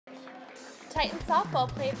Titan softball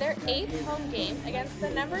played their 8th home game against the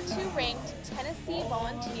number 2 ranked Tennessee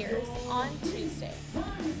Volunteers on Tuesday.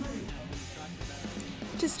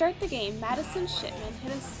 To start the game, Madison Shipman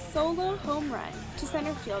hit a solo home run to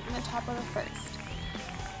center field in the top of the first.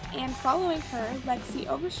 And following her, Lexi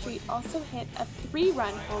Overstreet also hit a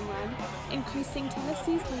 3-run home run, increasing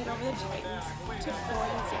Tennessee's lead over the Titans to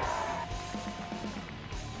 4-0.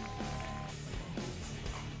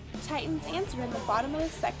 Titans answered in the bottom of the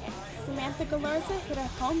second. Samantha Galarza hit a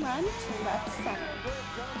home run to left center.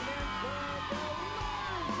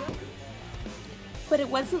 But it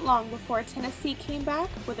wasn't long before Tennessee came back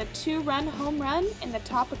with a 2-run home run in the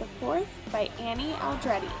top of the fourth by Annie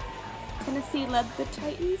Aldretti. Tennessee led the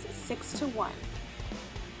Titans 6-1.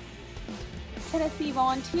 Tennessee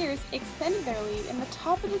Volunteers extended their lead in the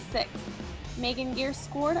top of the sixth. Megan Gear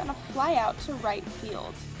scored on a flyout to right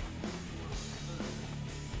field.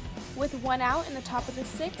 With 1 out in the top of the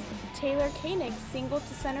sixth, Taylor Koenig singled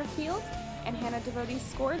to center field, and Hannah Devote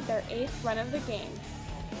scored their 8th run of the game.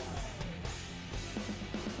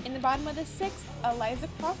 In the bottom of the sixth, Eliza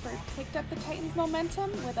Crawford picked up the Titans'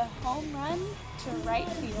 momentum with a home run to right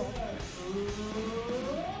field.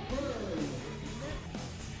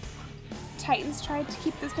 Titans tried to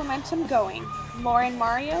keep this momentum going. Lauren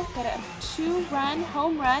Mario hit a 2-run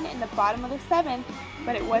home run in the bottom of the seventh,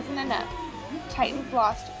 but it wasn't enough. Titans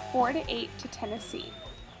lost 4-8 to Tennessee.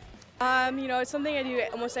 It's something I do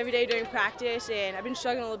almost every day during practice, and I've been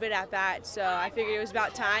struggling a little bit at that, so I figured it was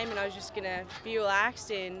about time, and I was just going to be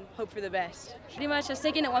relaxed and hope for the best. Pretty much just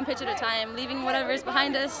taking it one pitch at a time, leaving whatever is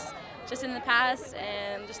behind us just in the past,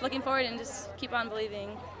 and just looking forward and just keep on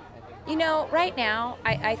believing. You know, right now,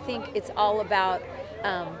 I think it's all about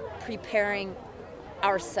preparing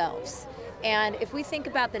ourselves. And if we think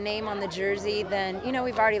about the name on the jersey, then,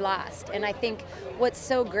 we've already lost. And I think what's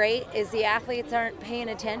so great is the athletes aren't paying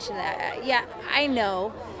attention to that. Yeah, I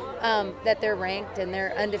know that they're ranked and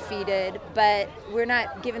they're undefeated, but we're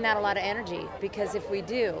not giving that a lot of energy, because if we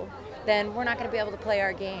do, then we're not going to be able to play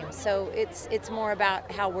our game. So it's more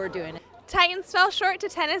about how we're doing it. Titans fell short to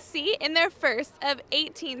Tennessee in their first of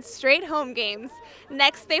 18 straight home games.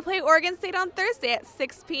 Next, they play Oregon State on Thursday at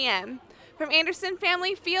 6 p.m. From Anderson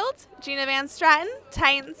Family Field, Gina Van Stratten,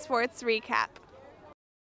 Titan Sports Recap.